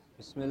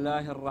بسم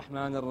الله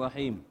الرحمن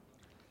الرحيم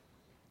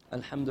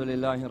الحمد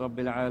لله رب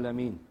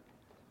العالمين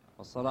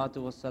والصلاة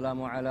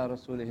والسلام على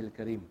رسوله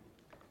الكريم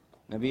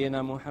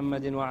نبينا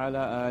محمد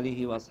وعلى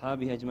آله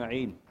وأصحابه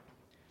أجمعين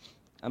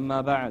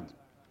أما بعد.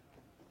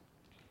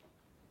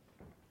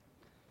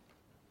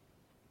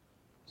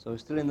 So we're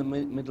still in the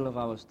middle of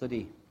our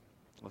study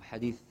of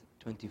Hadith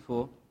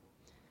 24,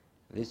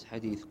 this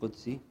Hadith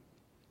Qudsi,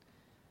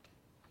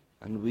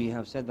 and we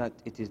have said that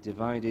it is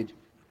divided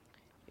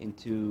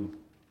into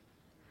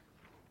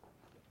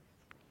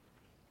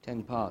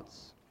 10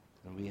 parts,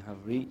 and we have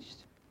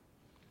reached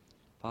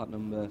part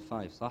number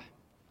 5, صح?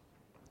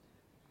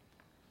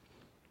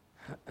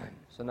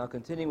 So now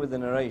continuing with the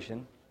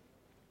narration,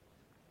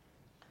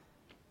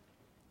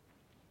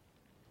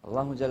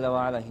 Allah Jalla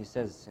wa Ala, He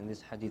says in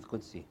this Hadith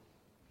Qudsi,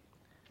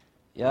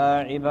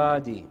 يا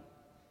عبادي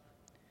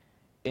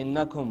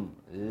إنكم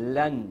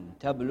لن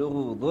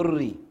تبلغوا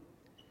ضري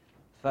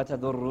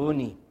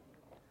فتضروني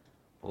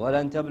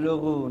ولن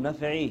تبلغوا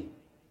نفعي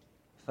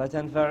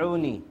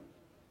فتنفعوني.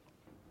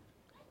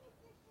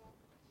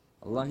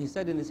 Allah, He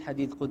said in this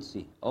Hadith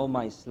Qudsi, O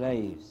my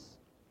slaves,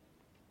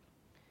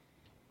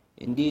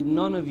 indeed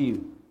none of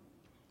you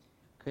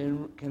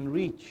can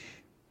reach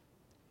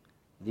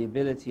the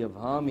ability of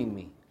harming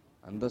me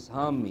and thus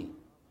harm me,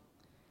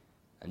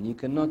 and you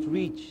cannot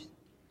reach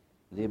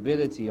the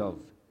ability of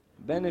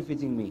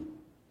benefiting me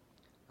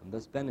and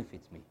thus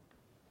benefit me.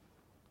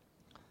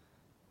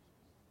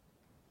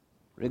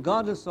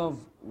 Regardless of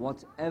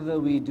whatever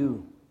we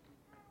do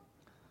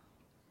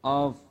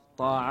of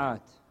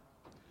ta'at,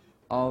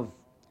 of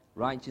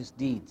righteous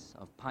deeds,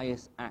 of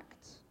pious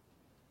acts,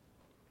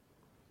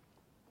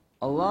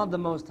 Allah the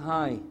Most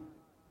High,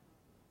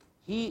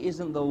 He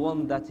isn't the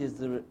one that is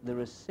the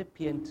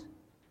recipient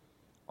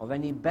of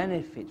any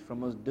benefit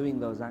from us doing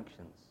those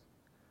actions.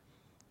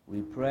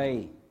 We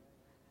pray,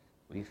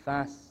 we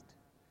fast,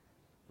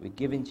 we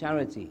give in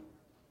charity.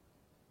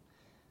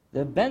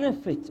 The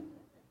benefit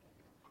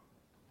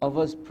of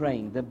us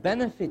praying, the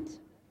benefit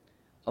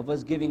of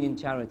us giving in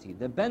charity,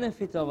 the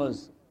benefit of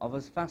us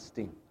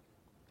fasting,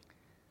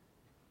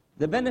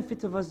 the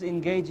benefit of us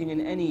engaging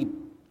in any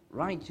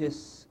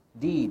righteous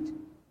deed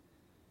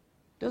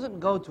doesn't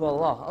go to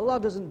Allah. Allah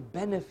doesn't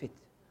benefit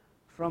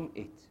from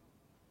it.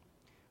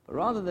 But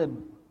rather the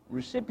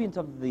recipient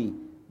of the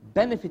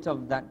benefit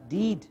of that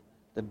deed,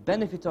 the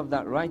benefit of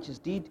that righteous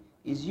deed,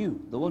 is you,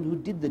 the one who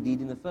did the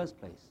deed in the first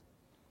place.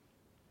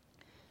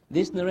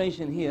 This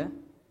narration here,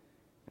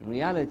 in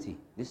reality,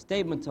 this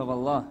statement of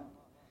Allah,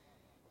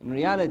 in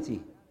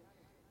reality,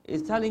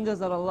 is telling us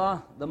that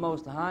Allah, the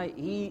Most High,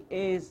 He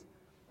is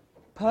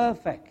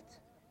perfect,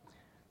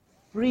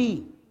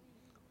 free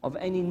of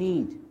any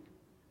need,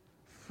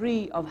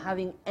 free of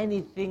having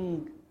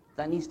anything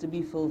that needs to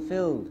be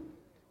fulfilled,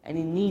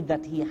 any need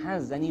that He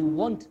has, any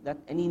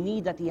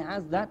need that He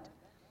has that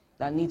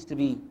needs to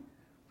be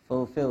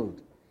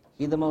fulfilled.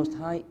 He, the Most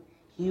High,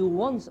 He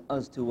wants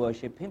us to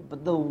worship Him,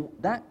 but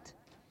that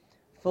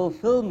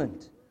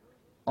fulfillment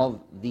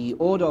of the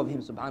order of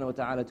Him subhanahu wa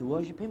ta'ala to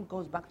worship Him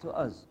goes back to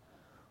us.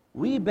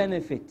 We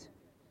benefit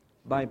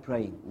by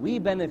praying, we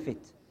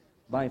benefit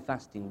by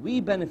fasting, we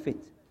benefit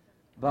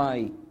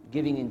by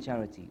giving in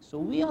charity. So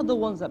we are the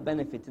ones that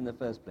benefit in the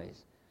first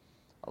place.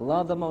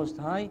 Allah the Most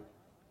High,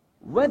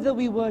 whether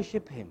we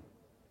worship Him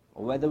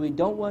or whether we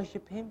don't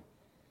worship Him,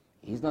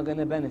 He's not going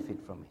to benefit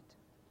from it.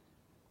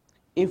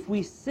 If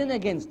we sin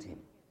against Him,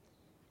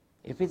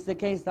 if it's the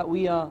case that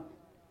we are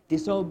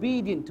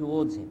disobedient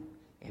towards Him,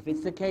 if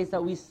it's the case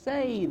that we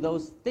say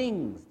those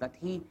things that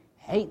He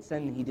hates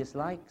and He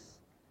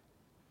dislikes,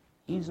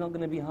 He's not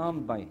going to be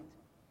harmed by it.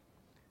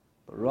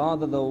 But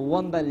rather the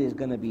one that is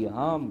going to be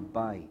harmed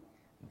by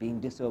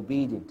being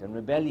disobedient and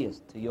rebellious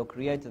to your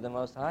Creator, the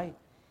Most High,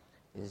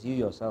 is you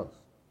yourself.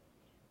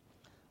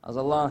 As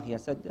Allah, He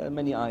has said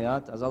many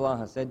ayat, as Allah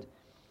has said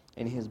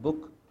in His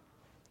book,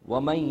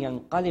 وَمَنْ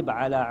يَنْقَلِبْ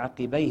عَلَىٰ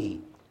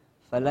عَقِبَيْهِ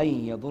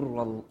فَلَنْ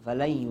يَضُرَّ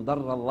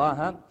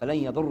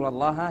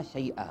اللَّهَ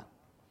شَيْئًا.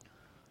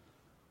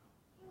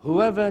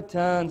 Whoever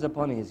turns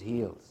upon his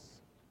heels,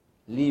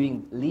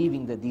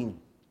 leaving the deen,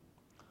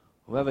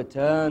 whoever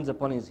turns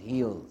upon his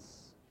heels,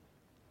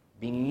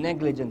 being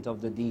negligent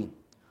of the deen,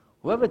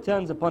 whoever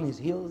turns upon his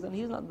heels, then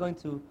he's not going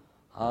to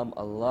harm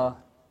Allah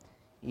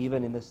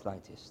even in the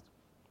slightest.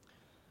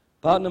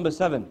 Part number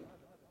 7.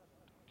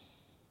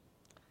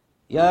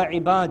 يا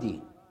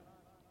عبادي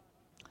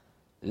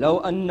لو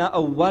أن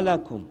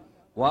أولكم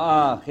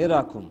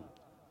وآخركم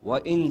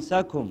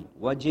وإنسكم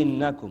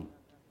وجنكم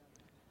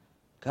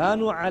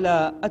كانوا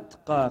على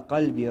أتقى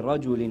قلب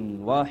رجل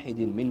واحد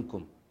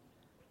منكم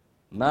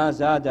ما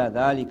زاد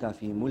ذلك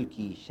في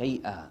ملكي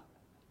شيئا.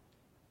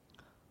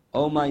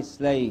 O my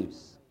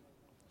slaves,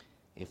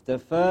 if the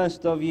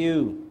first of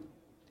you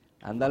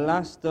and the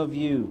last of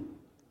you,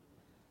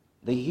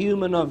 the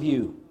human of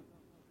you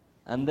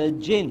and the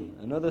jinn,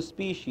 another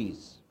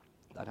species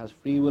that has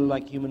free will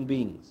like human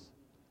beings,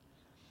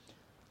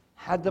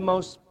 had the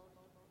most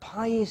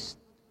pious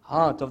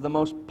heart of the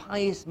most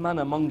pious man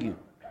among you,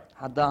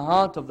 had the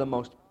heart of the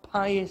most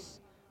pious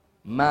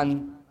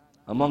man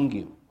among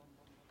you,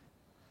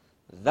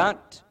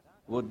 that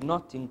would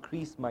not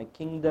increase my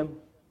kingdom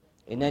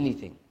in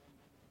anything.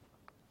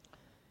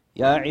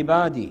 يا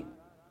عبادي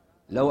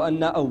لو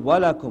أن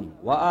أولكم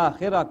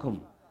وآخركم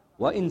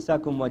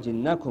وإنسكم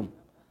وجنكم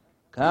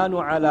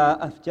كانوا على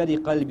أفجر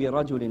قلب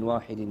رجل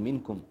واحد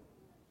منكم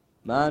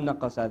ما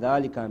نقص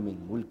ذلك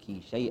من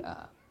ملكي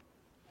شيئا.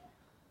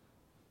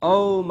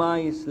 O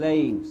my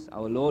slaves,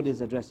 our Lord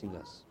is addressing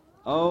us.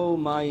 O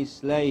my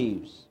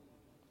slaves,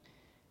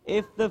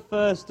 if the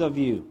first of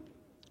you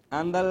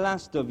and the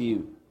last of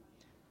you,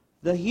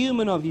 the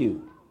human of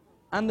you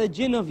and the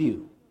jinn of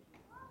you,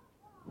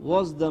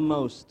 was the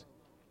most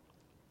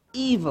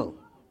evil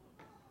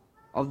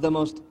of the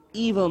most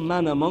evil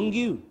man among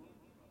you,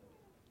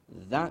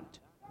 that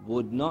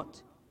would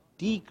not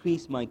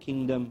decrease my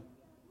kingdom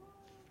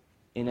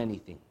in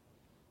anything.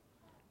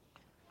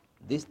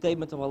 This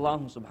statement of Allah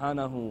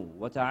subhanahu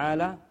wa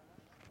ta'ala,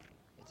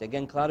 it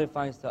again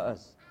clarifies to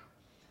us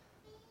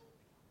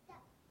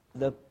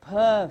the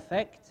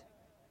perfect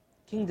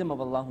kingdom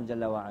of Allah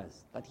Jalla wa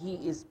Az, that He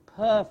is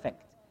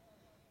perfect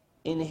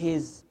in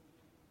His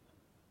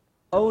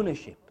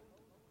ownership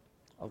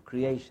of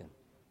creation.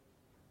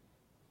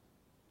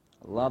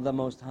 Allah the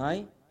Most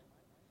High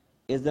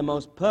is the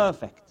most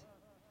perfect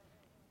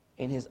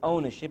in His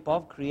ownership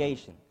of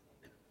creation.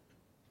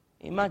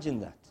 Imagine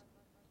that.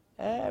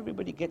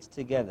 Everybody gets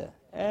together.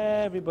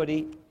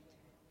 Everybody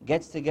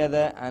gets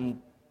together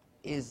and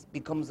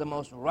becomes the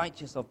most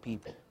righteous of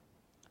people.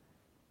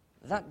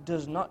 That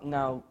does not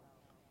now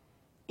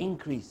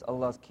increase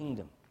Allah's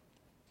kingdom.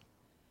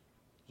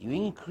 You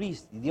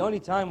increase, the only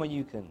time when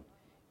you can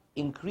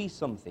increase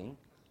something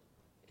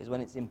is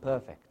when it's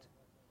imperfect.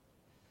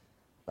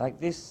 Like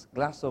this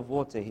glass of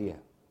water here,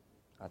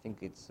 I think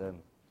it's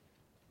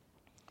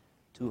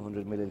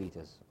 200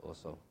 milliliters or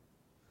so.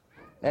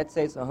 Let's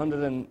say it's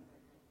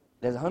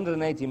there's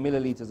 180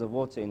 milliliters of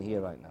water in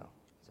here right now.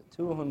 It's a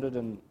 200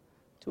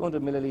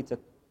 milliliter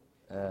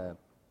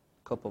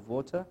cup of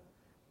water,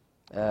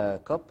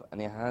 and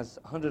it has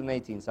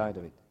 180 inside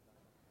of it.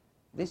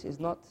 This is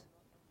not,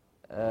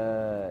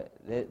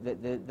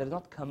 there's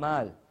not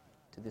kamal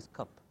to this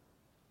cup.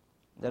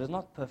 There is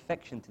not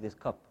perfection to this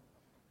cup.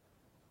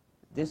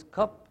 This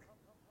cup,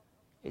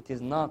 it is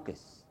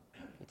naqis,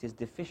 it is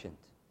deficient.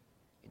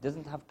 It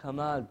doesn't have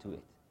kamal to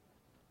it.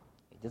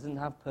 It doesn't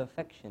have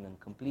perfection and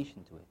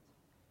completion to it.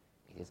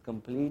 It is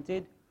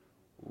completed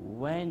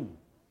when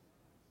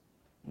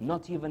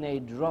not even a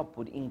drop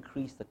would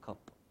increase the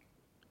cup.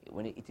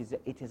 When it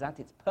is at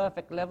its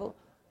perfect level,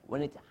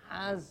 when it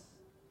has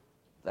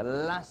the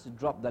last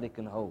drop that it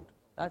can hold.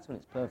 That's when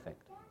it's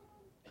perfect.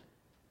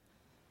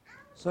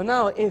 So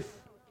now if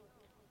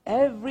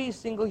every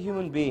single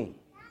human being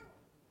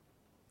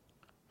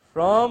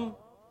from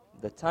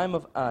the time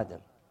of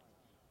Adam,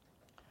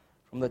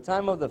 from the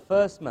time of the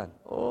first man,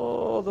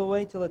 all the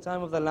way till the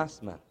time of the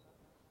last man,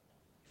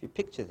 if you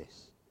picture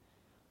this,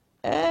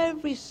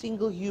 every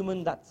single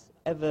human that's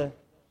ever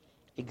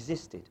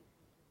existed,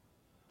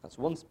 that's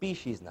one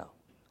species now,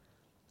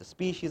 the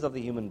species of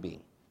the human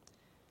being.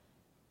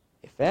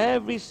 If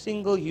every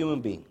single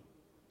human being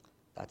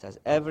that has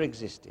ever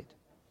existed,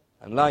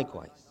 and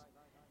likewise,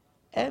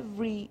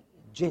 every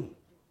jinn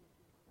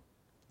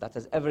that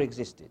has ever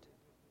existed,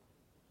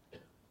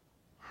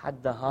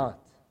 had the heart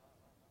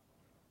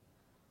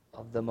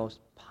of the most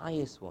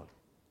pious one,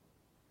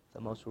 the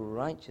most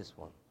righteous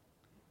one,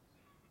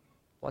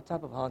 what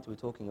type of heart are we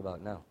talking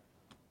about now?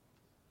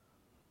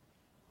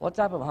 What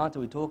type of heart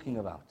are we talking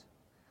about?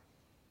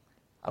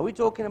 Are we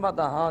talking about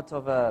the heart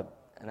of an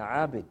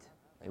abid,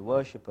 a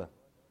worshipper,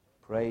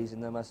 prays in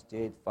the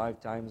masjid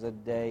 5 times a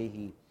day,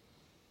 he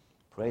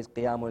prays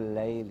qiyamul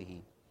layl,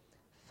 he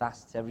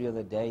fasts every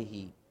other day,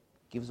 he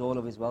gives all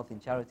of his wealth in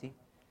charity?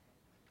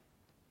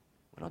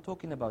 We're not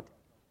talking about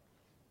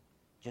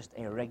just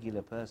a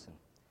regular person.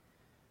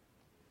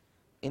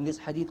 In this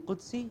hadith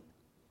Qudsi,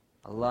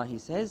 Allah, He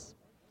says,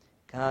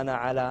 كَانَ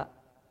عَلَىٰ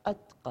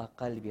أَتْقَى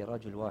قَلْبِ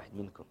رَجُلْ وَاحِدْ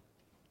مِنْكُمْ.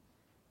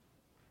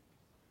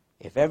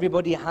 If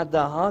everybody had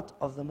the heart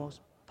of the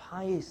most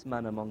pious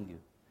man among you,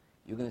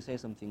 you're going to say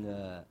something,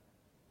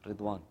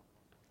 Ridwan,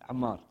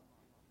 Ammar.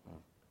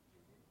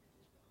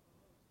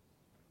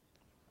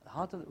 The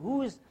heart of,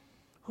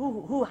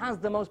 who has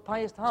the most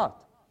pious heart?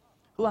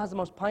 Who has the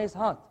most pious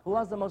heart? Who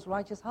has the most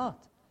righteous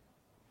heart?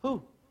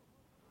 Who?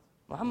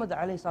 Muhammad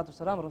alayhi salatu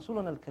wasalam,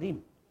 Rasulun al-Kareem.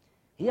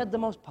 He had the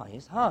most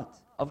pious heart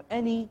of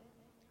any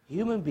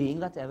human being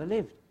that ever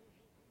lived.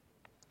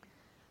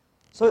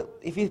 So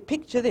if you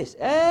picture this,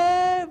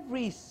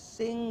 every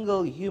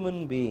single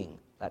human being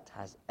that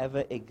has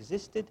ever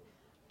existed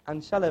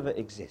and shall ever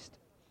exist,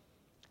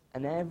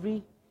 and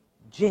every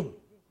jinn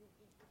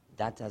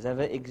that has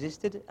ever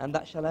existed and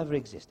that shall ever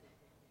exist,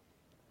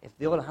 if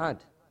they all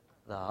had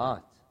the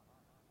heart,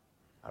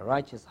 a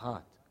righteous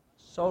heart,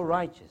 so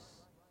righteous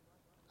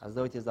as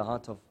though it is the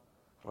heart of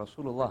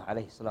Rasulullah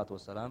alayhi salatu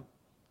wasalam,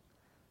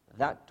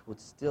 that would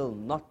still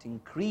not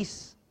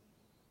increase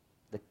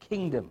the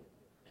kingdom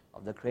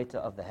of the Creator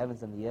of the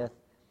heavens and the earth,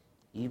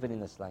 even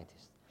in the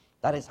slightest.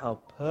 That is how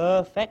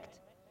perfect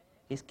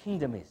His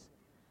kingdom is.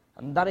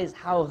 And that is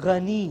how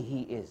ghani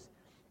He is.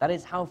 That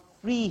is how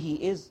free He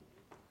is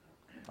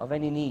of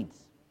any needs.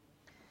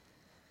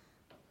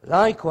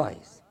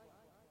 Likewise,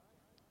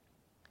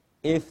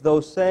 if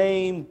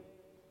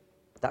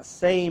that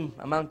same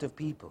amount of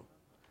people,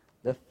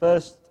 the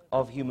first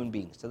of human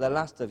beings to the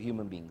last of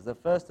human beings, the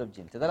first of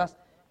jinn to the last,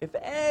 if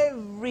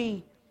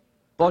everybody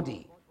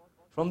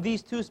from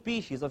these two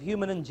species of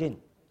human and jinn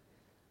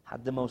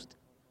had the most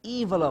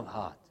evil of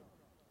heart,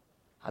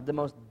 had the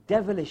most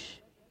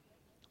devilish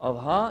of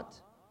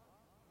heart,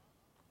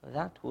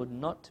 that would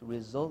not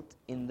result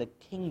in the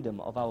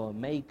kingdom of our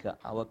Maker,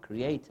 our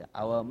Creator,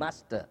 our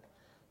Master,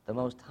 the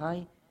Most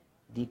High,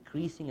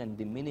 decreasing and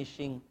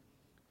diminishing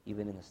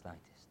even in the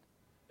slightest.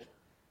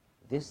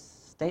 This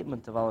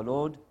statement of our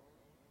Lord,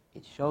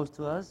 it shows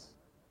to us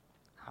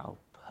how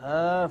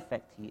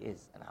perfect He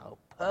is and how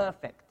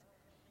perfect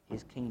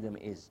His kingdom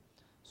is,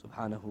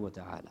 subhanahu wa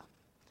ta'ala.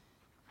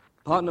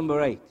 Part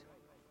number 8.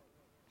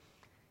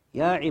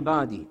 Ya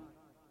ibadi,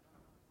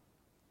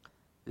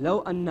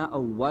 لو أن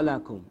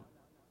أولكم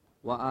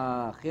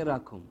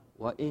وآخركم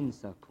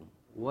وإنسكم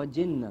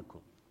وجنكم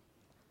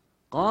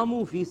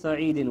قاموا في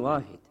صعيد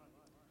واحد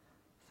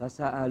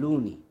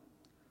فسألوني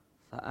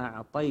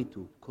فأعطيت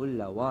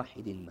كل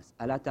واحد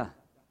مسألته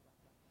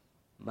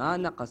ما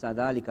نقص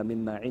ذلك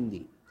مما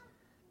عندي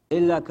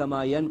إلا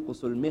كما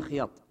ينقص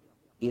المخيط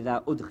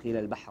إذا أدخل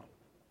البحر.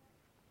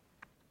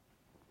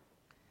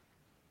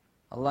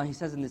 Allah, He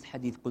says in this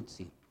hadith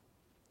Qudsi,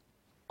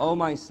 O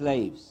my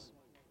slaves,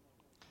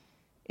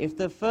 if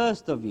the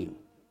first of you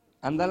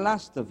and the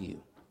last of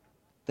you,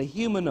 the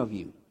human of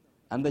you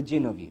and the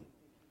jinn of you,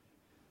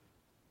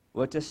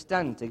 were to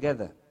stand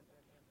together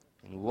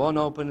in one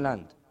open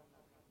land,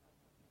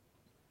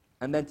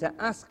 and then to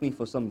ask me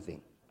for something,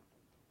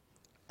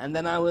 and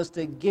then I was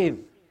to give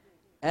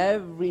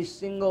every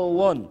single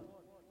one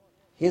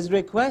his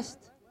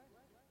request,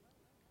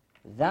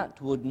 that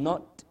would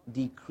not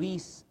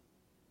decrease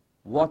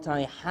what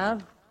I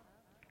have,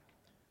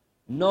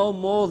 no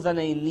more than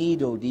a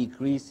needle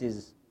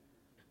decreases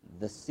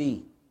the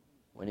sea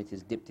when it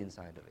is dipped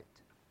inside of it.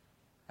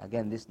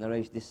 Again, this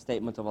narration, this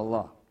statement of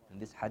Allah, in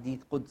this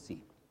hadith Qudsi,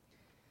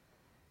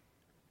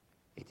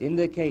 it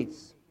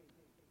indicates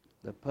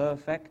the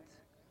perfect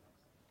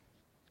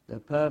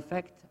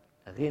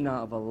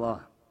ghina of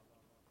Allah.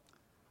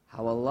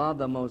 How Allah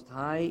the Most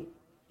High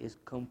is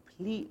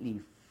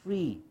completely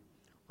free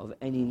of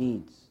any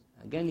needs.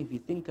 Again, if you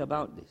think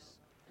about this,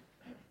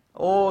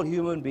 all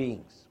human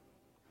beings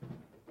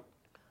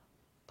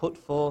put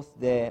forth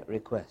their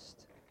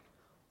request.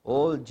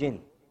 All jinn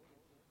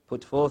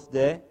put forth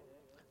their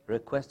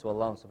request to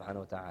Allah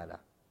subhanahu wa ta'ala.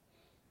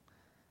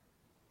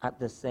 At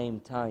the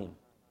same time,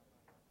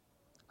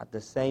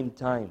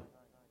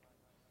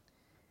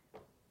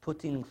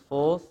 putting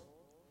forth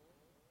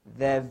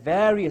their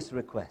various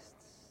requests.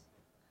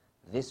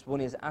 This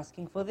one is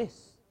asking for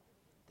this.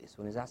 This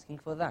one is asking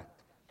for that.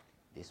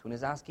 This one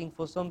is asking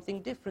for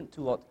something different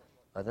to what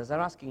others are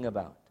asking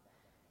about.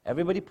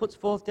 Everybody puts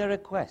forth their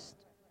request,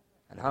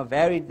 and how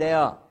varied they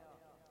are.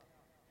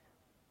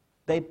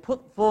 They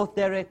put forth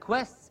their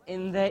requests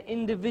in their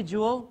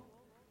individual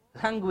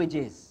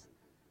languages.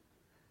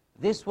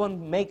 This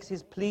one makes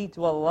his plea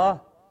to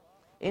Allah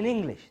in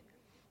English.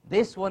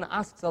 This one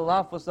asks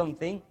Allah for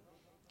something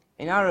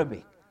in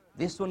Arabic.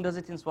 This one does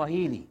it in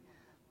Swahili.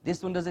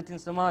 This one does it in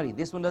Somali.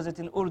 This one does it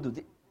in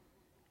Urdu.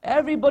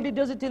 Everybody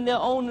does it in their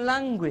own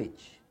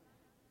language.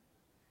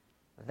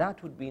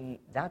 That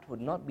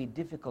would not be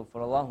difficult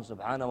for Allah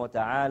subhanahu wa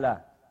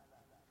ta'ala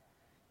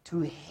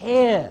to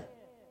hear,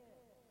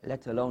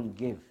 let alone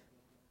give.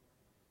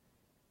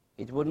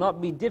 It would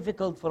not be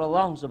difficult for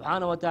Allah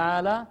subhanahu wa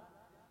ta'ala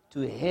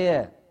to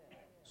hear.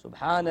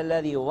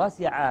 Subhanalladhi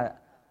wasi'a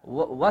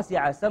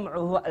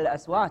sam'uhu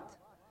al-aswat.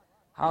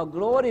 How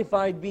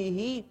glorified be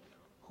He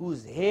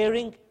whose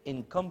hearing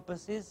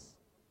encompasses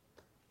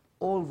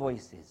all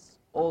voices,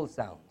 all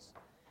sounds.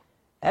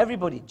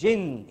 Everybody,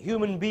 jinn,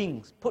 human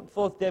beings, put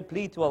forth their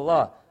plea to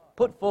Allah,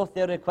 put forth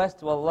their request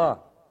to Allah.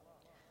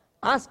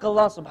 Ask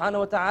Allah subhanahu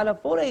wa ta'ala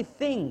for a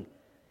thing.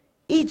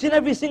 Each and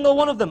every single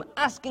one of them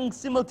asking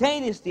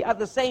simultaneously at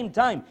the same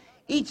time.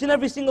 Each and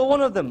every single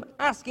one of them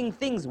asking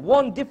things,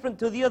 one different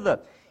to the other.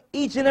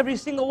 Each and every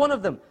single one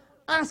of them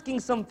asking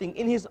something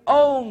in his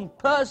own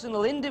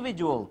personal,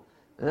 individual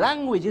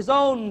language, his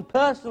own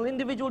personal,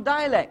 individual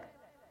dialect.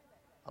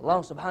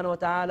 Allah subhanahu wa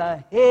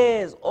ta'ala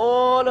hears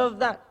all of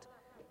that.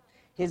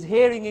 His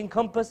hearing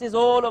encompasses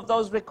all of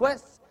those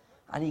requests,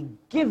 and He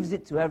gives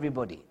it to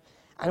everybody.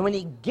 And when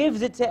He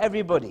gives it to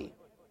everybody,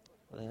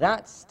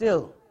 that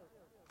still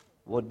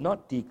would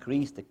not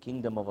decrease the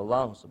kingdom of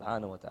Allah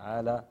subhanahu wa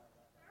ta'ala,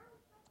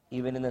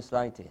 even in the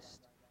slightest.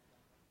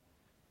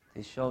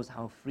 This shows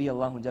how free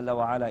Allah Jalla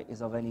wa ala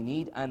is of any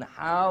need, and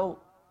how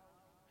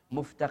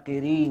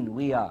muftaqireen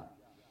we are.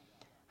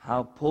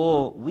 How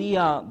poor we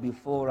are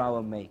before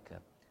our Maker.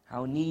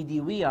 How needy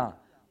we are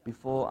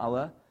before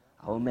our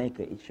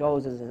Maker. It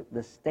shows us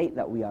the state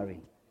that we are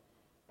in.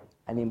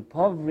 An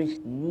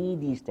impoverished,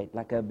 needy state,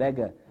 like a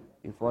beggar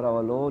before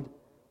our Lord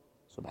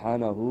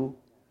subhanahu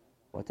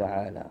wa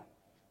ta'ala.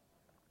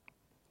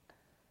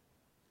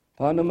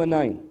 Part number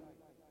 9.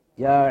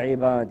 Ya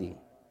ibadi.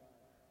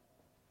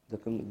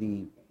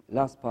 The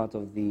last part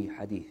of the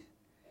hadith.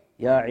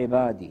 Ya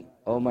ibadi,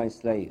 O my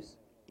slaves.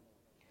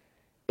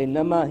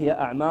 إنما هي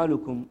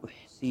أعمالكم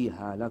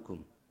أحصيها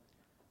لكم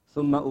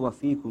ثم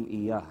أوفيكم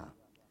إياها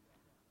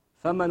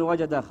فمن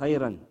وجد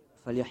خيرا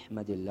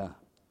فليحمد الله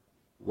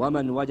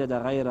ومن وجد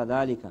غير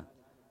ذلك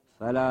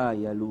فلا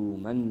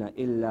يلومن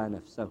إلا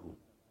نفسه.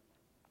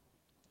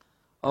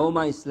 O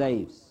my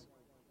slaves,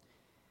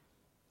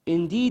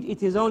 indeed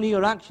it is only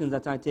your actions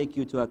that I take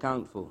you to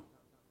account for.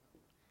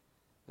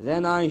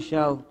 Then I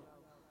shall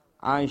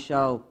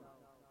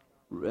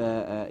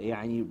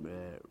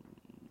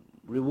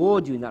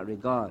reward you in that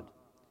regard.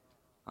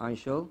 I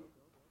shall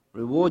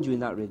reward you in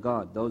that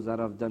regard. Those that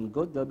have done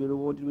good, they'll be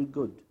rewarded with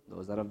good.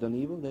 Those that have done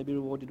evil, they'll be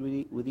rewarded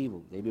with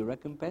evil. They'll be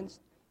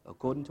recompensed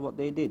according to what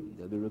they did.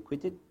 They'll be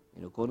requited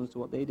in accordance to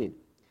what they did.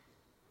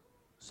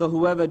 So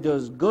whoever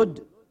does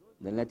good,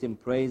 then let him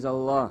praise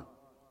Allah.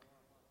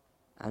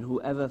 And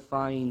whoever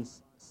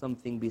finds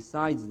something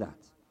besides that,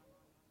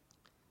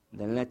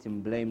 then let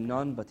him blame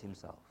none but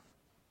himself.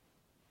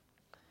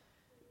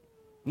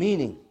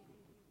 Meaning,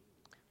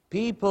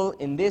 people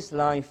in this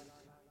life,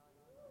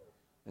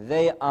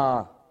 they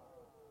are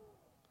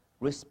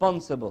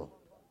responsible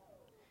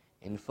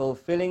in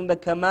fulfilling the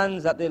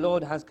commands that their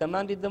Lord has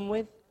commanded them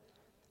with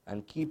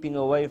and keeping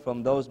away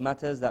from those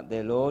matters that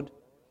their Lord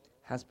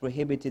has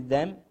prohibited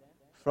them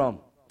from.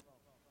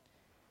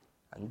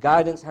 And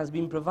guidance has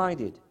been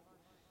provided.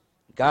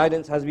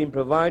 Guidance has been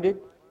provided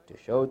to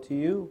show to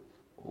you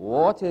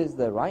what is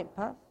the right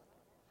path.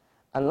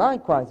 And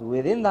likewise,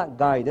 within that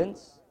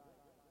guidance,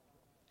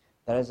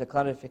 there is a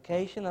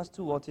clarification as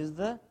to what is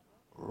the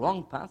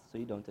wrong path, so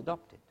you don't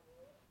adopt it.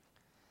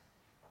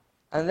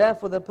 And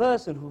therefore the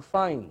person who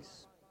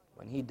finds,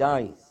 when he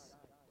dies,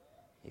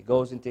 he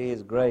goes into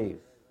his grave,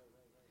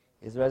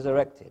 he is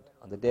resurrected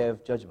on the day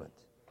of judgment,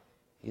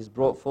 he is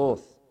brought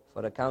forth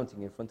for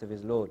accounting in front of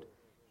his Lord.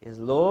 His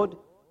Lord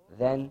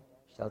then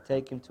shall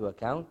take him to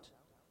account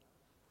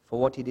for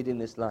what he did in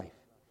this life.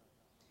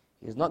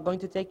 He is not going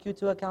to take you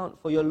to account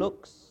for your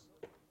looks.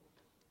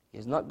 He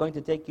is not going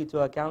to take you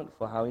to account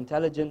for how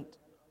intelligent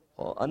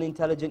or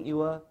unintelligent you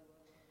were.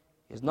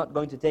 He is not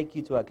going to take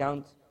you to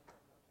account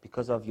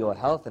because of your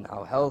health and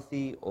how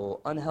healthy or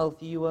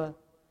unhealthy you were.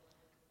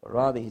 But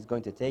rather, He's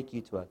going to take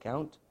you to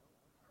account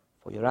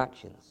for your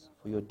actions,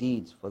 for your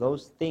deeds, for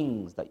those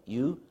things that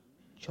you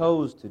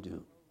chose to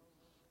do.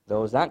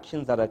 Those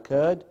actions that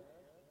occurred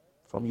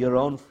from your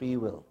own free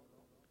will.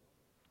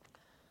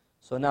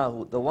 So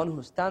now, the one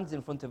who stands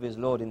in front of his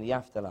Lord in the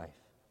afterlife,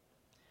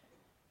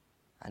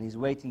 and he's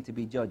waiting to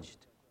be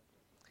judged,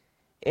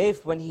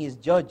 if when he is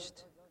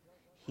judged,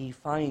 he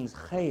finds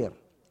khair,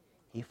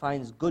 he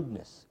finds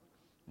goodness,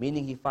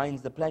 meaning he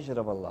finds the pleasure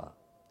of Allah,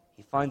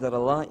 he finds that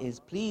Allah is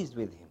pleased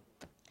with him,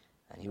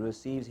 and he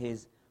receives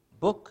his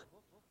book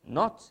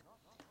not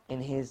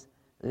in his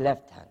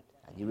left hand,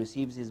 and he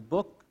receives his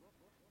book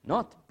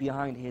not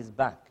behind his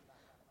back,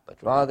 but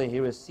rather he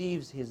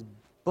receives his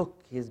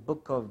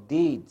book of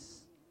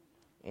deeds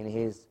in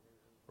his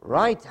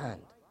right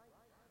hand.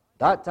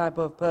 That type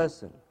of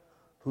person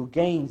who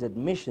gains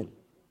admission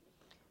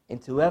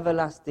into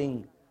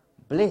everlasting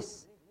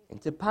bliss,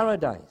 into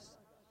paradise,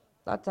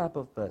 that type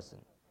of person,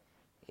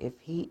 if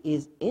he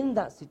is in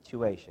that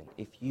situation,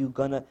 if you're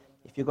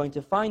going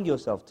to find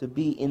yourself to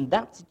be in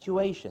that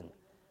situation,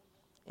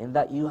 in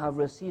that you have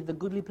received the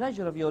goodly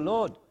pleasure of your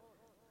Lord,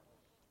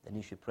 then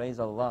you should praise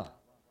Allah,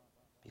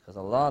 because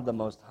Allah the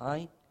Most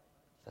High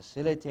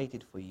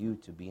facilitated for you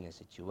to be in a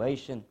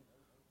situation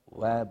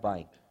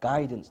whereby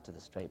guidance to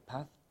the straight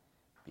path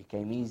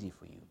became easy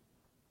for you.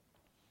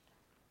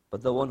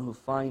 But the one who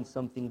finds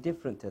something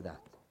different to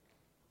that,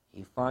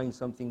 he finds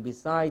something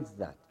besides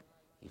that,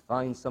 he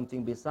finds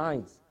something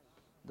besides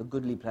the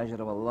goodly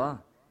pleasure of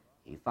Allah,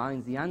 he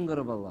finds the anger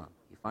of Allah,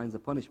 he finds the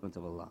punishment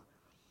of Allah,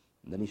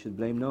 and then he should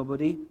blame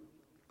nobody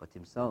but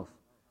himself,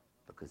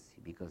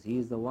 because he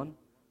is the one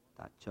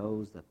that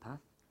chose the path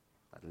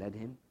that led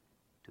him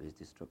to his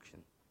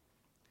destruction.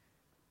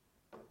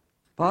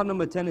 Part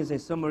number 10 is a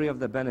summary of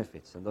the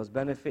benefits, and those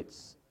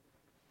benefits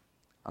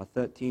are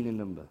 13 in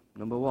number.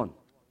 Number 1,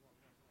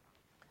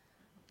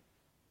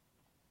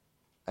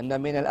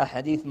 أن من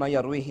الأحاديث ما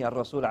يرويه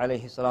الرسول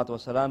عليه الصلاة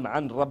والسلام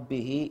عن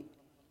ربه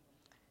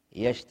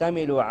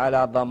يشتمل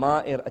على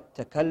ضمائر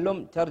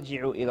التكلم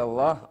ترجع إلى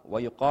الله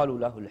ويقال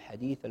له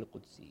الحديث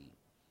القدسي.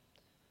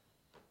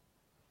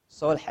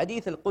 So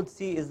al-hadith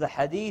al-Qudsi is the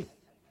hadith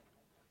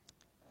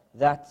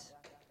that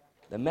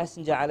the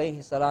Messenger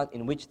alayhi salat,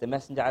 in which the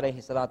Messenger alayhi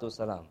salatu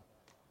wasalam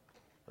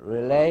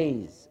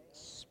relays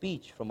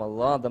speech from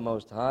Allah the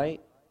Most High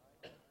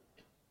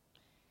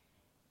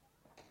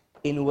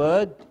in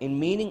word, in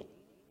meaning,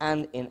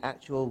 and in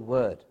actual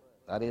word.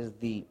 That is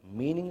the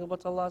meaning of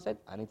what Allah said,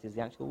 and it is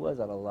the actual words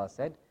that Allah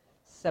said,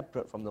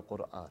 separate from the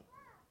Qur'an.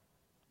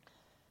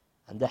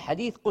 And the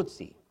hadith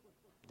Qudsi,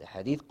 the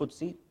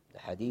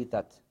hadith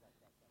that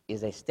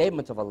is a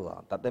statement of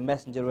Allah that the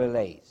Messenger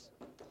relays,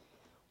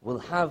 will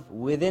have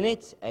within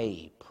it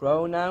a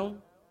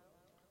pronoun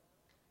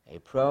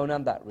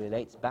that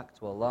relates back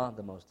to Allah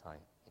the Most High.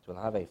 It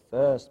will have a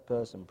first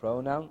person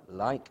pronoun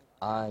like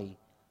I,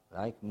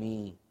 like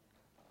me,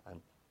 and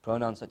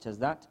pronouns such as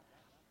that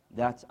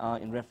are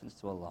in reference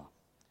to Allah.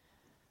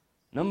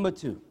 Number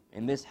 2,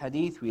 in this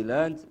hadith we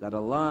learned that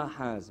Allah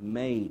has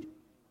made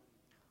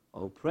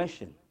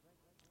oppression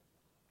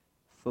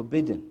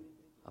forbidden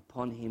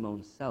upon Him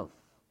own self.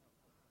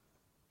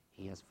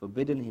 He has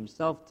forbidden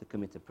Himself to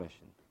commit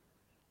oppression.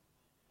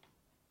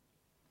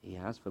 He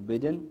has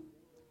forbidden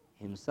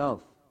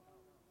Himself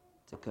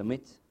to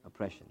commit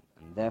oppression.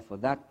 And therefore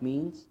that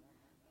means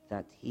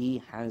that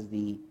He has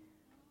the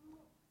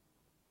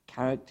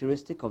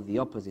characteristic of the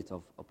opposite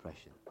of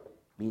oppression,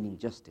 meaning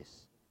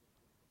justice.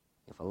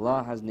 If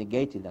Allah has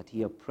negated that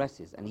He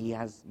oppresses and He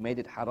has made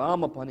it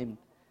haram upon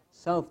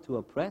Himself to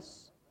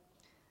oppress,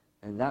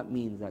 then that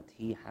means that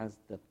He has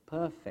the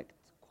perfect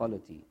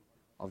quality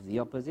of the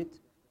opposite,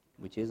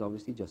 which is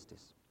obviously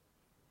justice.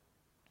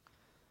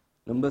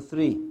 Number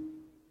 3,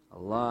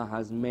 Allah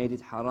has made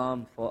it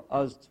haram for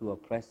us to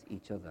oppress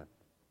each other.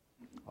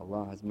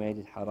 Allah has made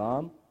it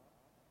haram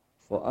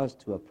for us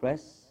to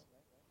oppress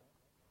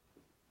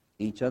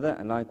each other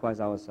and likewise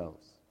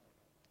ourselves.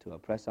 To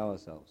oppress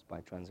ourselves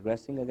by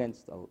transgressing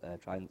against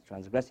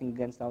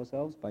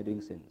ourselves by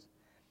doing sins.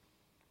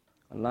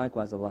 And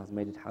likewise Allah has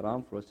made it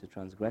haram for us to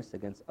transgress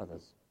against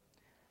others.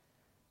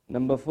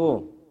 Number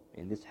 4,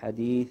 in this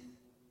hadith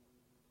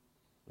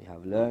we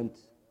have learnt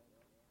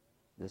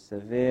the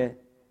severe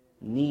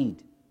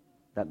need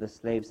that the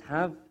slaves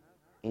have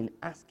in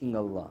asking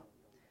Allah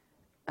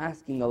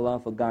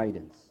for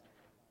guidance,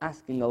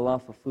 asking Allah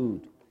for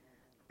food,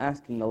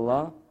 asking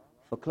Allah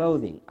for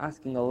clothing,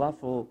 asking Allah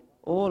for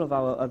all of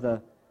our other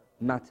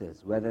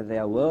matters, whether they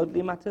are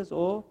worldly matters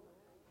or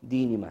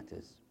deeni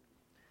matters.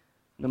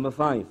 Number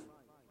 5,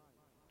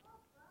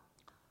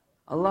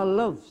 Allah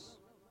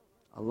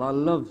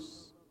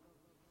loves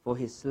for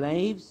His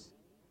slaves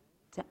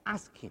to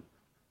ask Him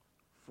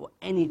for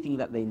anything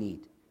that they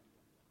need.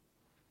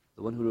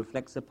 The one who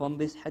reflects upon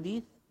this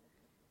hadith,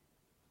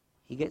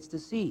 he gets to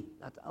see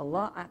that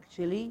Allah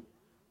actually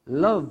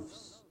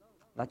loves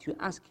that you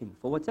ask Him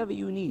for whatever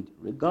you need,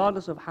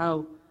 regardless of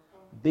how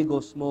big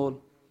or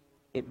small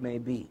it may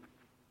be.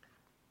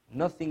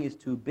 Nothing is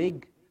too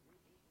big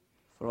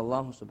for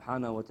Allah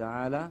subhanahu wa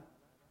ta'ala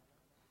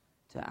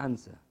to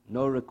answer.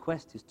 No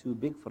request is too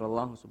big for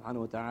Allah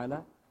subhanahu wa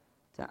ta'ala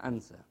to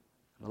answer.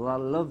 And Allah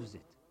loves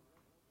it.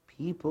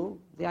 People,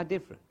 they are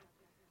different.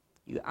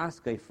 You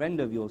ask a friend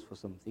of yours for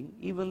something,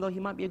 even though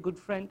he might be a good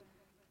friend,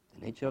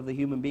 the nature of the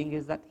human being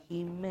is that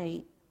it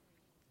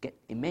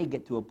may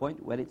get to a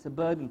point where it's a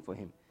burden for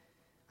him.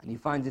 And he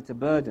finds it a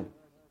burden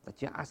that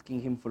you're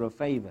asking him for a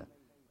favor.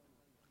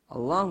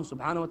 Allah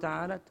subhanahu wa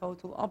ta'ala,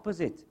 total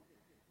opposite.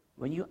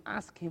 When you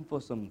ask Him for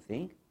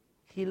something,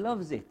 He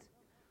loves it.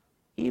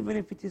 Even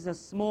if it is as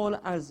small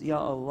as, Ya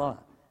Allah,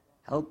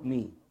 help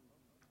me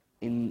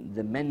in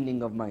the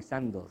mending of my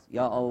sandals.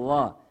 Ya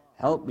Allah,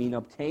 help me in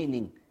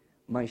obtaining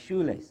my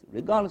shoelace.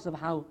 Regardless of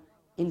how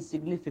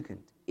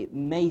insignificant it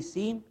may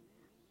seem,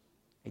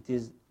 it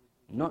is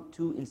not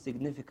too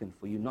insignificant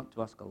for you not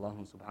to ask Allah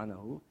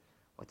subhanahu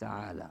wa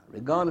ta'ala.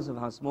 Regardless of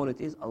how small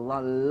it is,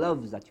 Allah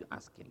loves that you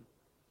ask Him.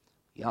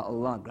 Ya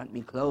Allah, grant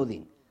me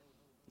clothing.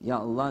 Ya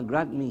Allah,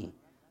 grant me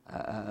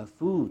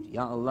food.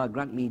 Ya Allah,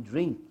 grant me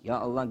drink. Ya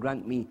Allah,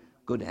 grant me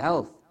good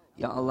health.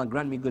 Ya Allah,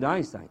 grant me good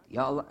eyesight.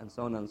 Ya Allah, and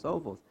so on and so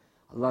forth.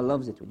 Allah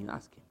loves it when you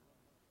ask Him.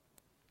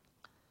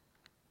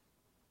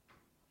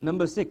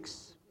 Number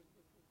 6.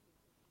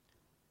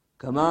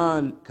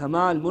 Kamal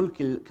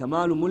mulki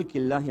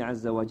Allah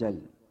Azza wa Jal.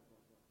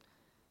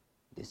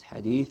 This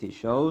hadith, it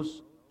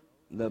shows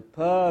the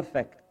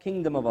perfect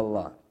kingdom of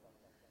Allah.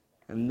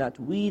 And that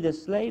we, the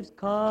slaves,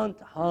 can't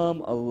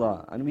harm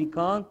Allah. And we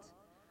can't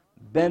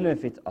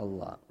benefit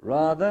Allah.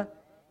 Rather,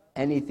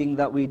 anything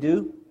that we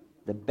do,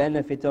 the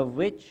benefit of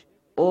which,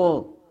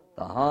 or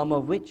the harm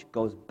of which,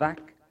 goes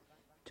back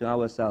to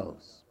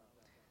ourselves.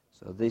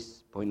 So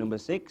this, point number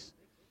 6,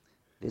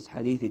 this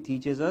hadith, it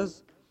teaches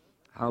us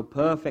how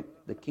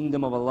perfect the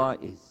kingdom of Allah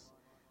is.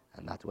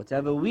 And that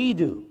whatever we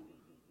do,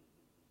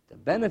 the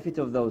benefit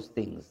of those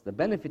things, the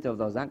benefit of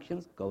those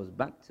actions, goes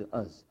back to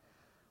us.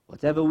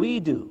 Whatever we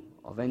do,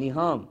 of any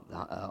harm,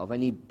 of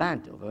any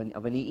bad,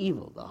 of any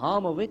evil, the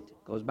harm of it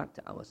goes back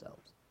to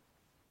ourselves.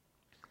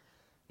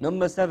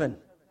 Number 7.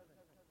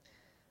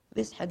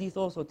 This hadith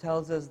also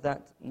tells us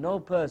that no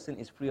person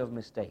is free of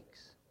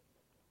mistakes.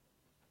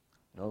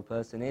 No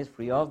person is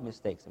free of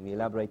mistakes. And we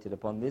elaborated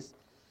upon this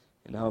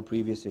in our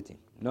previous sitting.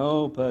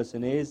 No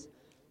person is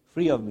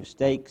free of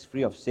mistakes,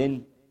 free of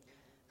sin.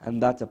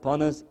 And that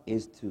upon us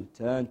is to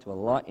turn to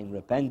Allah in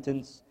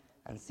repentance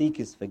and seek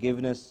His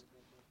forgiveness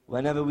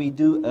whenever we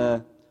do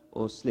err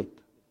or slip.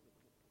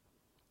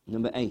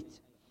 Number 8.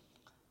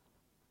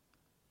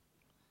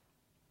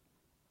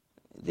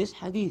 This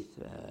hadith,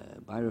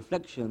 by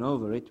reflection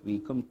over it, we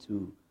come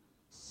to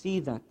see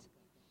that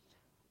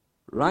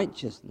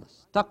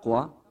righteousness,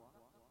 taqwa,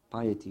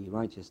 piety,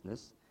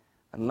 righteousness,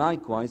 and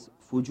likewise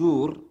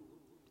fujur,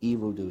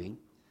 evil doing,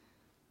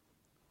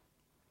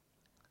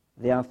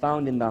 they are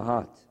found in the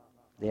heart.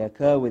 They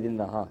occur within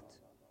the heart.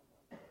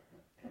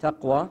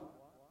 Taqwa,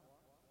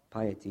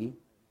 piety.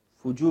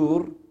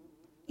 Fujur,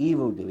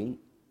 evil doing.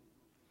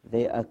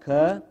 They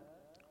occur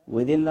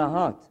within the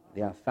heart.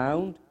 They are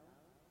found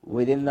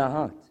within the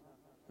heart.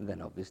 And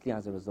then obviously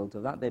as a result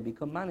of that they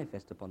become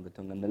manifest upon the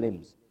tongue and the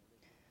limbs.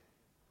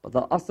 But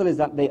the asl is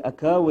that they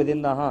occur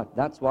within the heart.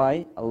 That's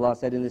why Allah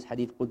said in this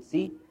hadith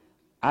Qudsi,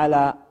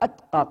 "Ala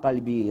atqa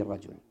qalbi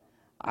rajul,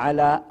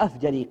 ala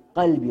afjari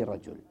qalbi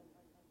rajul."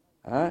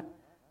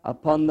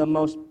 Upon the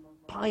most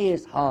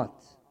pious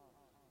heart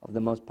of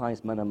the most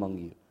pious man among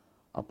you,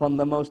 upon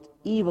the most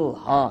evil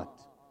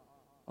heart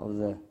of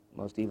the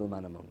most evil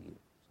man among you.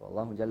 So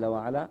Allah Jalla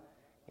wa Ala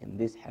in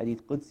this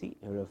hadith Qudsi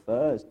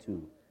refers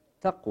to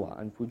taqwa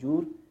and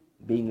fujur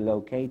being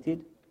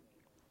located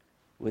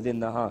within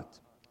the heart.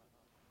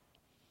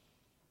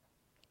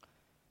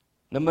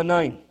 Number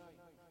 9.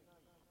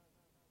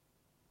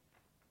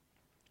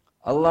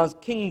 Allah's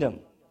kingdom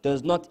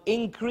does not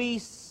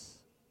increase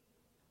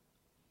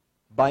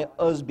by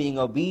us being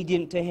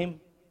obedient to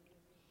Him,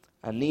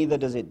 and neither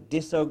does it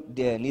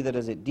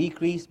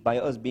decrease by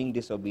us being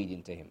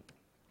disobedient to Him.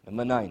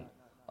 Number 9.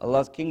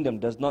 Allah's kingdom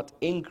does not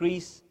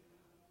increase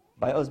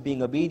by us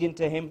being obedient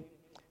to Him,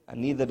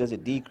 and neither does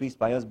it decrease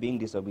by us being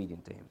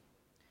disobedient to Him.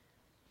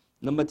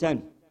 Number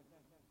 10.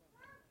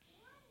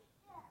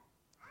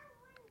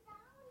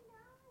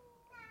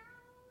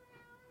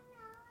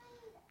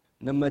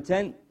 Number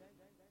 10,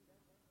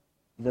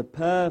 the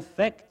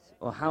perfect,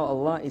 or how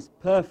Allah is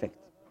perfect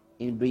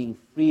in being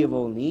free of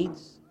all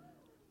needs,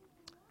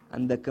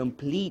 and the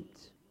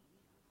complete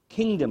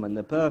kingdom and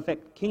the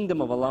perfect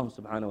kingdom of Allah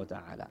subhanahu wa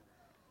ta'ala.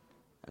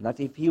 And that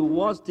if He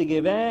was to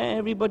give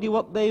everybody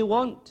what they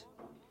want,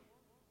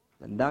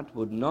 then that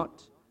would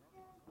not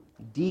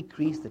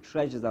decrease the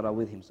treasures that are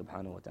with Him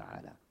subhanahu wa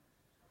ta'ala.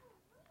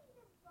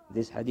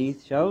 This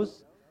hadith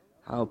shows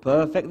how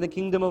perfect the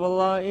kingdom of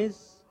Allah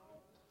is,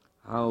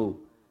 how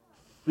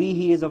free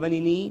He is of any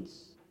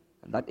needs,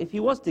 and that if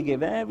He was to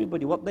give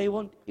everybody what they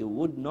want, it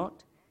would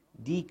not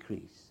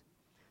decrease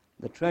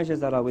the treasures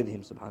that are with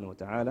Him subhanahu wa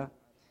ta'ala,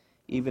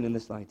 even in the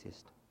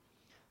slightest.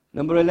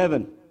 Number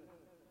 11.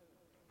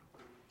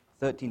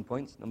 13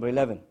 points. Number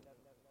 11.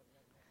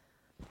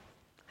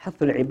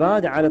 حث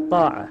العباد على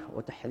الطاعة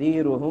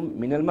وتحذيرهم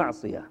من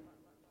المعصية.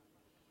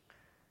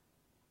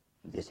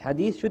 This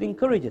hadith should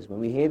encourage us. When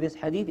we hear this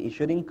hadith, it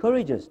should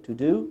encourage us to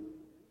do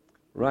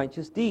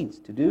righteous deeds,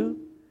 to do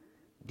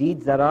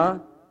deeds that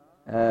are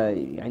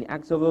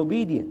acts of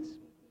obedience.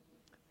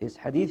 This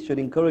hadith should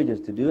encourage us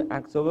to do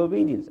acts of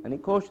obedience, and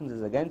it cautions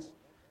us against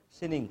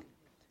sinning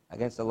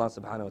against Allah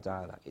subhanahu wa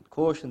ta'ala. It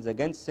cautions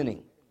against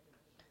sinning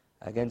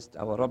against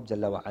our Rabb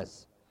Jalla wa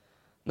Az.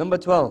 Number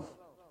 12,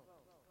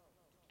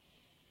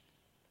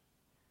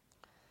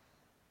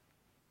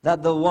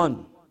 that the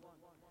one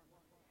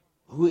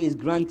who is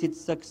granted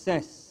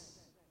success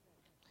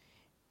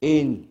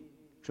in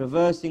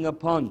traversing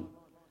upon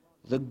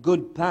the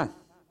good path,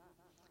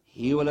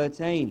 he will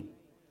attain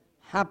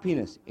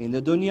happiness in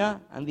the dunya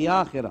and the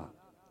akhirah.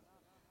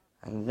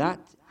 And that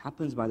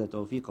happens by the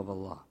tawfiq of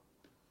Allah.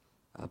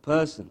 A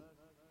person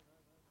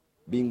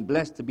being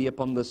blessed to be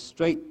upon the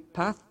straight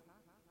path,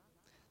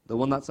 the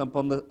one that's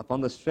upon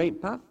the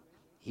straight path,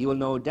 he will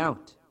no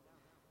doubt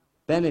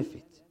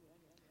benefit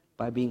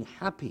by being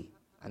happy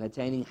and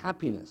attaining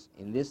happiness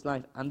in this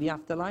life and the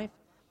afterlife.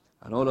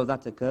 And all of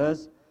that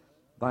occurs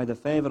by the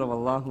favor of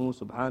Allah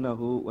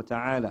subhanahu wa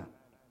ta'ala.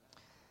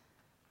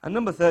 And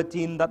number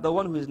 13, that the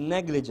one who is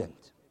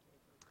negligent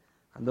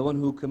and the one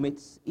who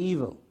commits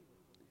evil,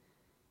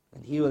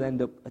 and he will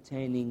end up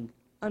attaining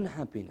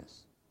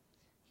unhappiness.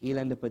 He'll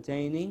end up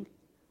attaining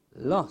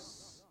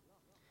loss.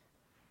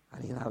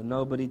 And he'll have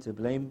nobody to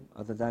blame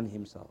other than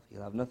himself.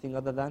 He'll have nothing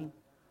other than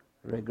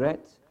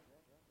regret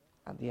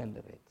at the end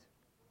of it.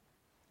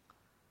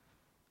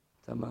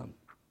 Tamam.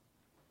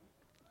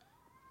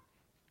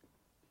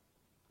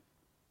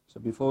 So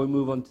before we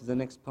move on to the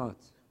next part,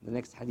 the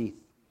next hadith,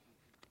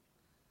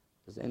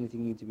 does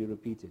anything need to be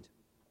repeated?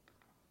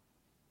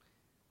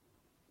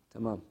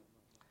 Tamam.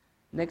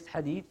 Next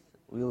hadith,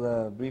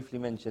 we'll briefly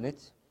mention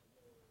it,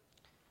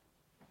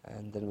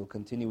 and then we'll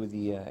continue with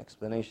the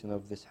explanation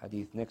of this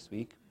hadith next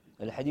week.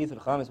 الحديث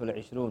الخامس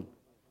والعشرون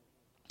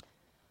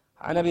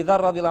عن أبي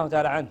ذر رضي الله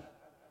تعالى عنه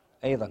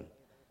أيضا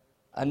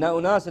أن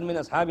أناس من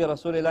أصحاب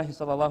رسول الله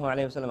صلى الله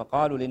عليه وسلم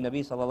قالوا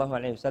للنبي صلى الله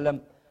عليه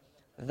وسلم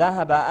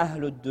ذهب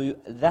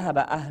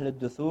أهل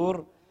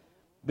الدثور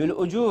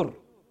بالأجور.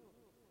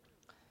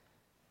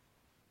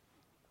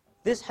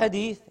 This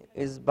hadith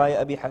is by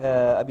Abi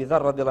Dharr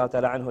radiallahu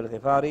ta'ala anhu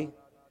al-Ghifari,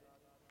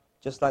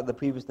 just like the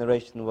previous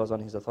narration was on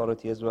his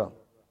authority as well.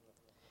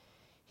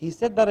 He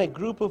said that a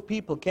group of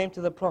people came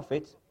to the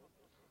Prophet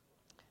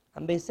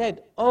and they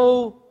said,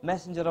 "O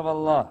Messenger of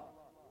Allah,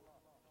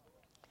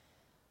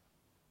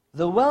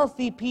 the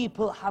wealthy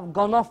people have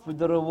gone off with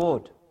the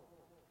reward.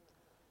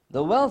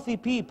 The wealthy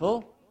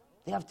people,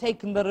 they have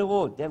taken the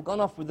reward, they have gone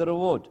off with the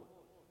reward.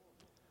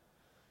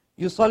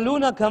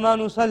 يُصَلُّونَ كَمَا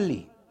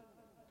نُصَلِّي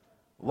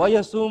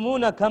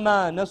وَيَصُومُونَ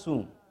كَمَا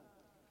نَسُوا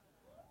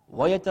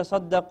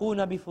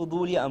وَيَتَصَدَّقُونَ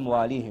بِفُضُولِ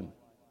أَمْوَالِهِمْ.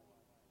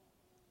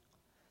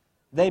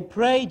 They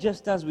pray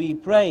just as we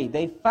pray,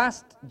 they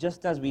fast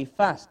just as we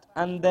fast,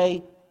 and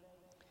they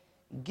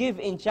give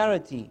in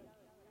charity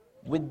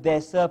with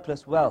their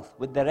surplus wealth,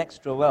 with their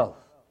extra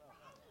wealth.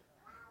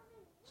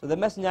 So the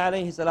Messenger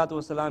alayhi salatu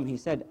wasalam, he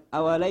said,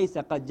 أَوَلَيْسَ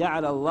قَدْ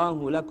جَعَلَ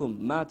اللَّهُ لَكُمْ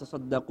مَا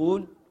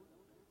تَصَدَّقُونَ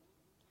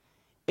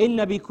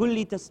إِنَّ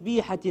بِكُلِّ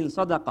تَسْبِيحَةٍ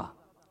صَدَقَةٍ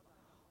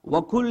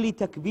وَكُلِّ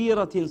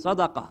تَكْبِيرَةٍ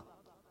صَدَقَةٍ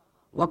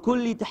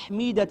وَكُلِّ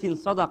تَحْمِيدَةٍ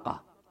صَدَقَةٍ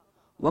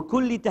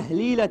وَكُلِّ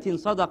تَهْلِيلَةٍ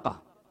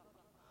صَدَقَةٍ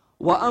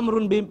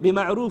وَأَمْرٌ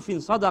بِمَعْرُوفٍ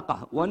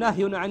صَدَقَةٍ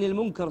وَنَهْيٌ عَنِ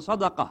الْمُنكَرِ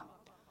صَدَقَةٍ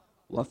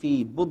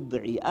وَفِي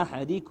بُضْعِ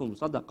أَحَدِكُمْ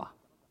صَدَقَةٍ.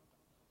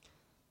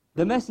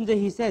 The Messenger,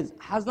 he says,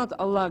 has not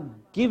Allah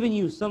given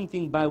you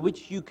something by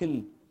which you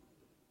can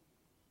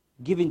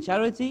give in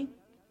charity?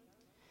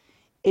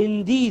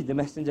 Indeed, the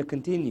Messenger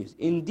continues,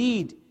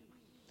 indeed,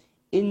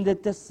 in the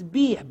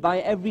tasbih,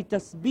 by every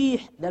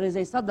tasbih, there is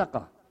a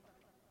sadaqah.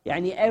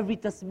 Yani every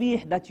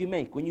tasbih that you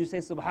make, when you say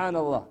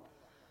subhanallah,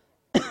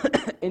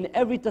 in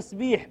every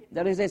tasbih,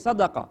 there is a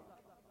sadaqah.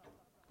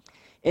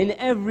 In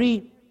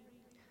every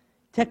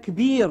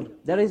takbir,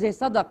 there is a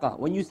sadaqah.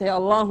 When you say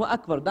Allahu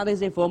Akbar, that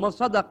is a form of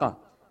sadaqah.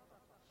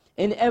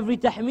 In every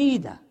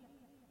tahmeedah,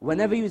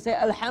 whenever you say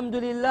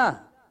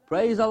Alhamdulillah,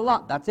 praise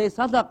Allah, that's a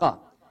sadaqah.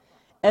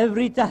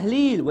 Every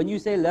tahleel, when you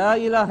say La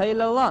ilaha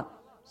illallah,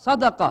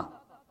 sadaqah.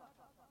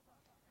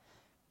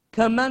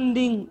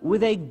 Commanding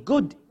with a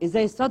good is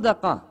a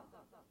sadaqah.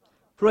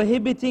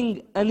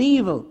 Prohibiting an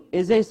evil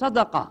is a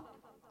sadaqah.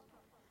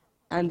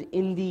 And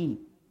in the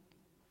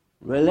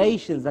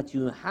relations that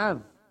you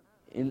have,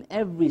 in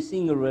every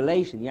single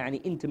relation,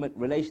 yani intimate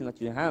relation that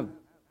you have,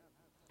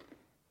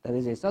 there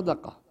is a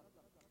sadaqah.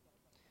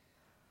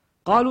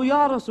 قالوا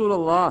يا رسول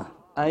الله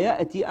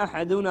أيأتي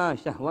أحدنا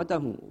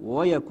شهوته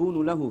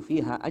ويكون له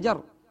فيها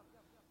أجر.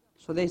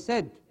 So they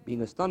said,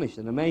 being astonished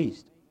and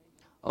amazed,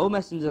 O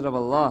Messenger of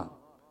Allah,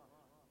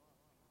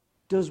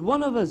 does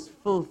one of us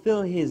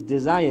fulfill his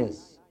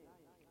desires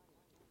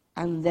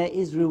and there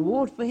is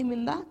reward for him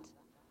in that?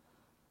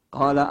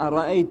 قال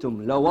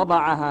أرأيتم لو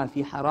وضعها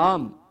في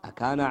حرام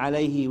أكان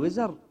عليه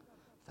وزر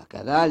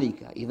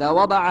فكذلك إذا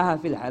وضعها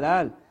في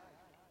الحلال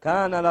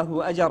كان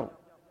له أجر.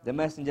 The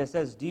Messenger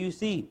says, do you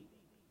see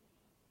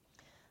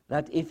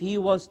that if he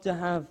was to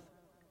have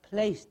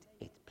placed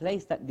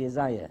that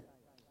desire,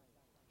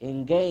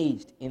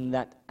 engaged in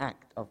that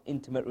act of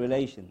intimate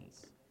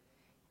relations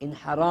in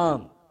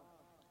haram,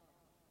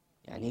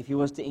 and if he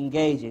was to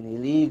engage in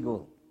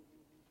illegal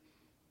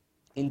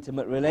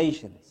intimate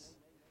relations,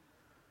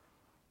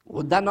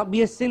 would that not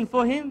be a sin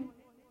for him?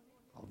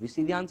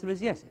 Obviously the answer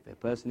is yes. If a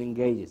person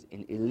engages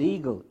in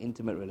illegal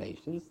intimate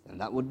relations, then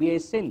that would be a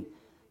sin.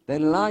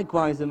 Then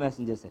likewise the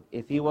Messenger said,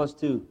 if he was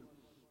to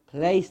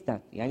place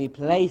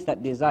that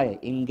desire,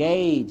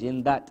 engage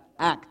in that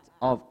act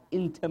of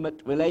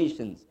intimate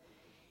relations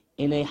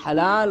in a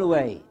halal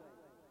way,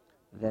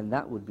 then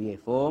that would be a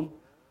form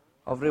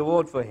of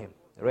reward for him,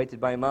 narrated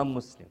by Imam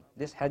Muslim.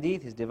 This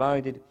hadith is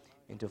divided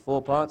into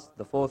 4 parts,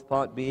 the 4th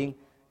part being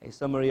a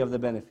summary of the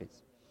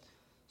benefits.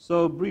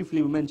 So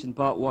briefly we mentioned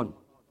part 1.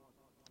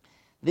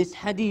 This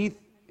hadith,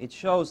 it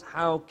shows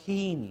how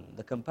keen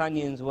the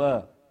companions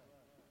were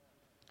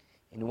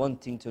in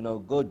wanting to know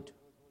good.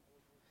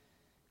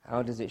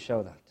 How does it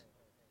show that?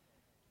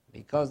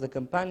 Because the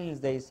companions,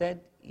 they said,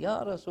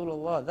 Ya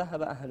Rasulullah,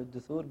 ذهب أهل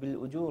الدثور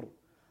بالأجور.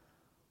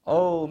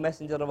 O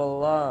Messenger of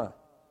Allah,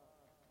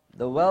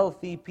 the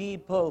wealthy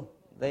people,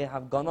 they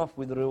have gone off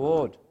with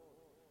reward.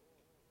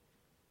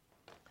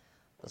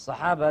 The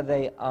Sahaba,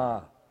 they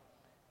are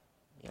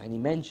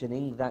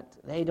mentioning that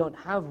they don't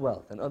have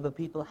wealth and other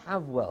people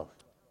have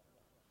wealth.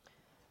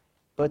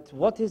 But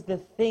what is the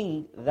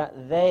thing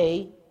that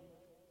they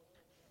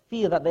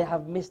feel that they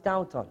have missed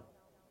out on?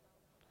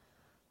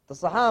 The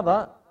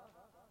Sahaba,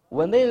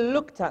 when they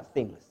looked at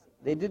things,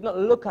 they did not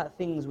look at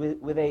things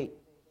with a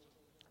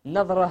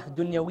nadrah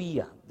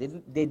dunyawiyah.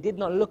 They did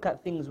not look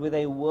at things with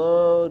a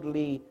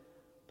worldly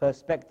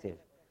perspective.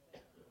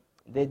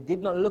 They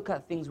did not look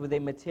at things with a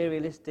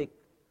materialistic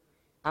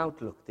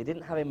outlook. They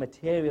didn't have a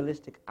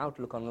materialistic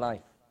outlook on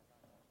life.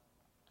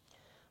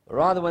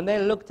 Rather, when they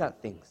looked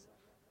at things,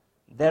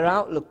 their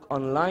outlook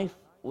on life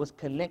was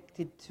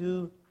connected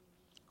to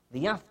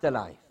the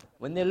afterlife.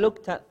 When they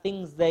looked at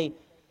things, they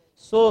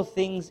saw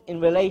things in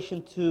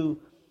relation to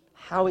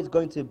how it's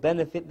going to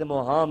benefit them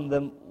or harm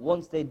them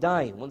once they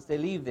die, once they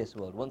leave this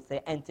world, once they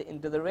enter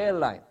into the real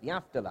life, the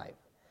afterlife.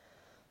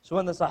 So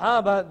when the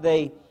Sahaba,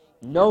 they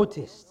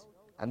noticed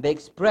and they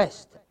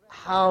expressed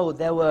how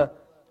there were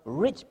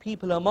rich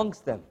people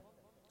amongst them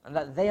and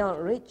that they aren't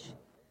rich,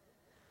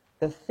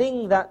 the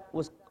thing that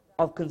was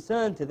of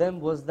concern to them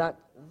was that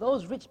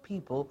those rich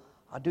people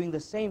are doing the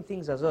same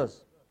things as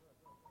us.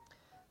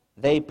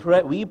 They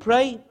pray, we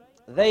pray,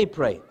 they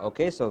pray.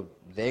 Okay, so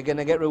they're going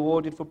to get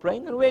rewarded for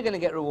praying and we're going to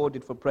get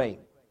rewarded for praying.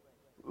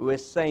 We're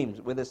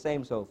the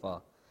same so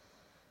far.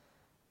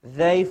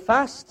 They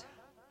fast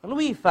and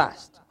we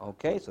fast.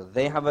 Okay, so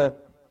they have an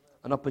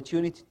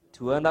opportunity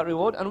to earn that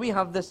reward, and we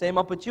have the same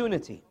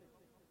opportunity.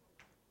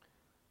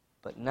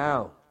 But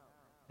now,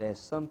 there's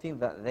something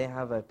that they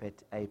have a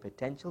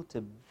potential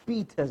to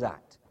beat us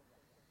at.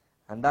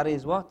 And that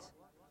is what?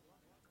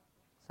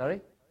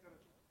 Sorry?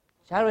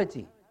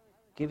 Charity.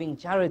 Giving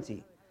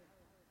charity.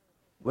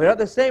 We're at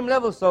the same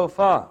level so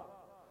far.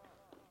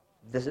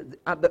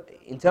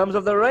 In terms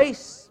of the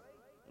race,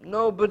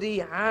 nobody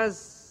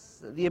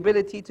has the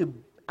ability to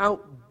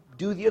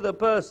outdo the other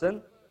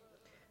person,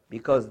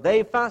 because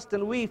they fast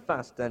and we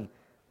fast, and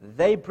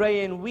they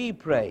pray and we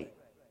pray.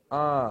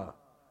 But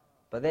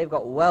they've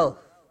got wealth.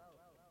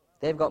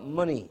 They've got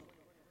money.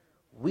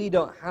 We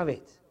don't have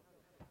it.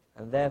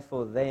 And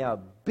therefore they are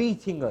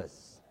beating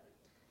us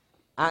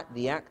at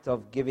the act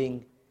of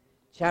giving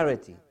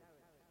charity,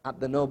 at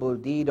the noble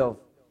deed of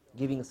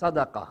giving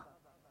sadaqah.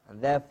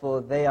 And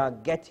therefore they are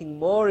getting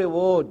more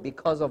reward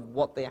because of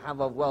what they have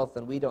of wealth,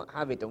 and we don't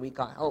have it, and we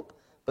can't help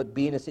but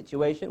be in a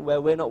situation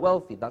where we're not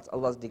wealthy. That's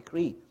Allah's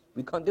decree.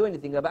 We can't do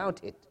anything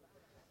about it.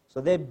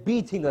 So they're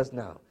beating us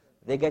now.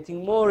 They're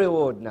getting more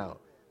reward now.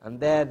 And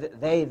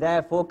they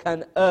therefore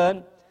can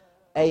earn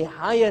a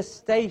higher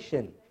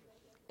station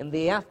in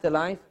the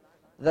afterlife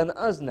than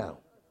us now.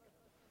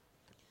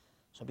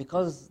 So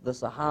because the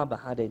Sahaba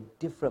had a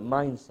different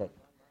mindset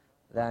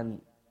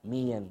than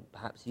me and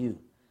perhaps you,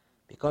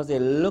 because they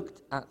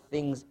looked at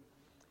things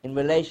in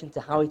relation to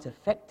how it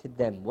affected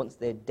them once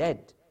they're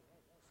dead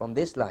from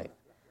this life,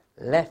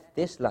 left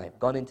this life,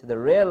 gone into the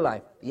real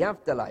life, the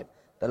afterlife,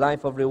 the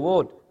life of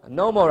reward, and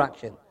no more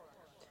action.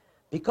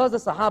 Because the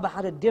Sahaba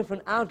had a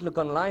different outlook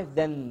on life,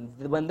 then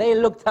when they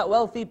looked at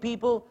wealthy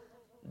people,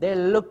 they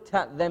looked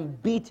at them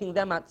beating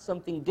them at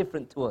something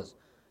different to us.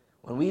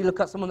 When we look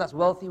at someone that's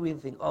wealthy, we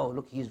think, oh,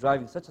 look, he's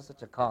driving such and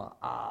such a car.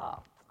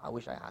 I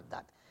wish I had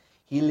that.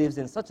 He lives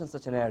in such and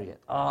such an area.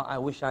 I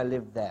wish I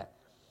lived there.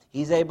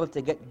 He's able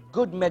to get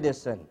good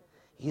medicine.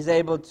 He's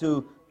able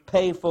to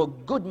pay for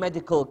good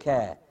medical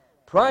care,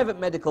 private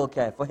medical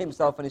care for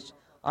himself and his...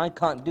 I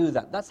can't do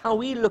that. That's how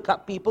we look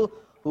at people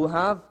who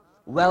have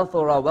wealth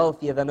or are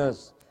wealthier than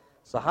us.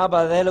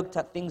 Sahaba, they looked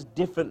at things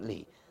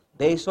differently.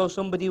 They saw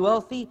somebody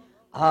wealthy,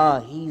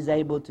 he's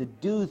able to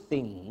do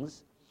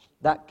things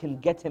that can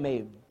get him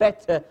a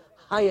better,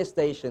 higher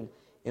station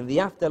in the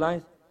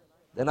afterlife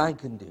than I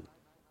can do.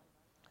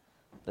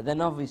 But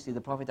then obviously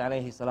the Prophet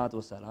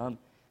ﷺ,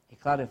 he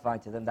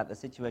clarified to them that the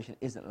situation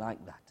isn't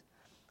like that.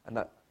 And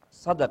that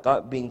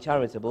sadaqah, being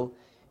charitable,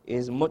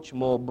 is much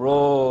more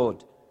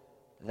broad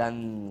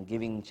than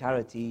giving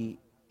charity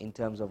in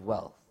terms of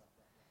wealth.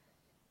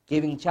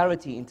 Giving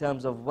charity in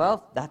terms of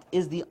wealth, that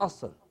is the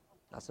asl.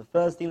 That's the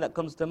first thing that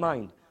comes to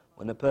mind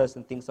when a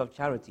person thinks of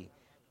charity.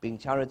 Being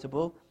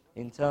charitable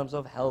in terms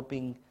of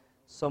helping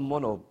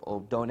someone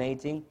or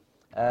donating,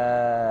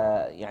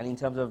 in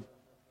terms of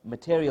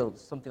material,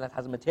 something that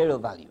has material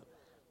value.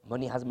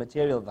 Money has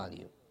material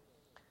value.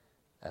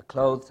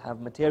 Clothes have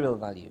material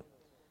value.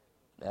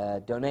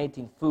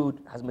 Donating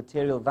food has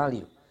material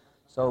value.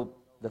 So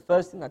the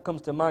first thing that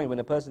comes to mind when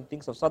a person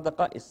thinks of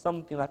sadaqah is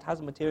something that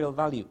has material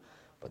value.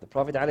 But the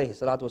Prophet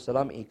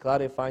ﷺ, he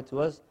clarified to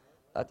us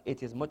that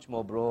it is much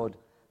more broad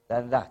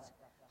than that.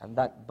 And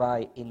that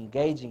by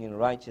engaging in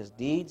righteous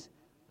deeds,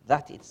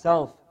 that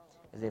itself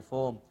is a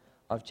form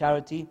of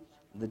charity,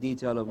 the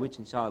detail of which,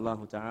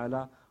 insha'Allah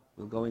ta'ala,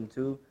 we'll go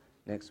into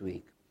next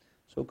week.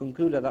 So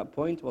conclude at that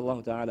point.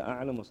 Wallahu ta'ala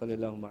a'lam wa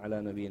sallallahu ala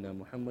nabiyyina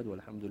Muhammad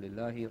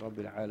walhamdulillahi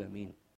rabbil alameen.